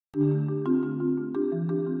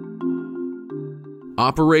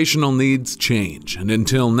Operational needs change, and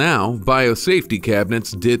until now, biosafety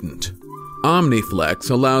cabinets didn't. Omni-Flex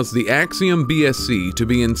allows the Axiom BSC to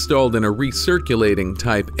be installed in a recirculating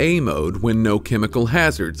Type A mode when no chemical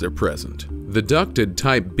hazards are present. The ducted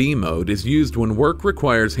Type B mode is used when work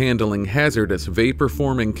requires handling hazardous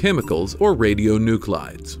vapor-forming chemicals or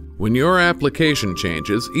radionuclides. When your application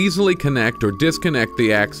changes, easily connect or disconnect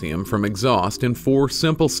the Axiom from exhaust in 4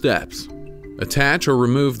 simple steps. Attach or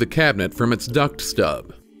remove the cabinet from its duct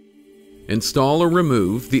stub. Install or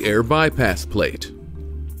remove the air bypass plate.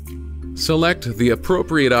 Select the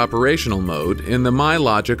appropriate operational mode in the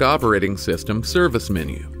MyLogic operating system service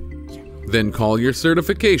menu. Then call your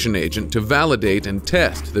certification agent to validate and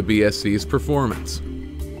test the BSC's performance.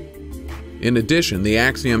 In addition, the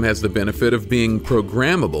Axiom has the benefit of being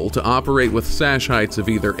programmable to operate with sash heights of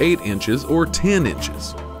either 8 inches or 10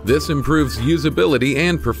 inches. This improves usability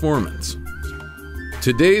and performance.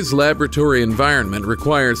 Today's laboratory environment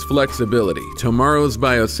requires flexibility. Tomorrow's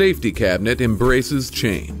biosafety cabinet embraces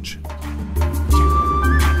change.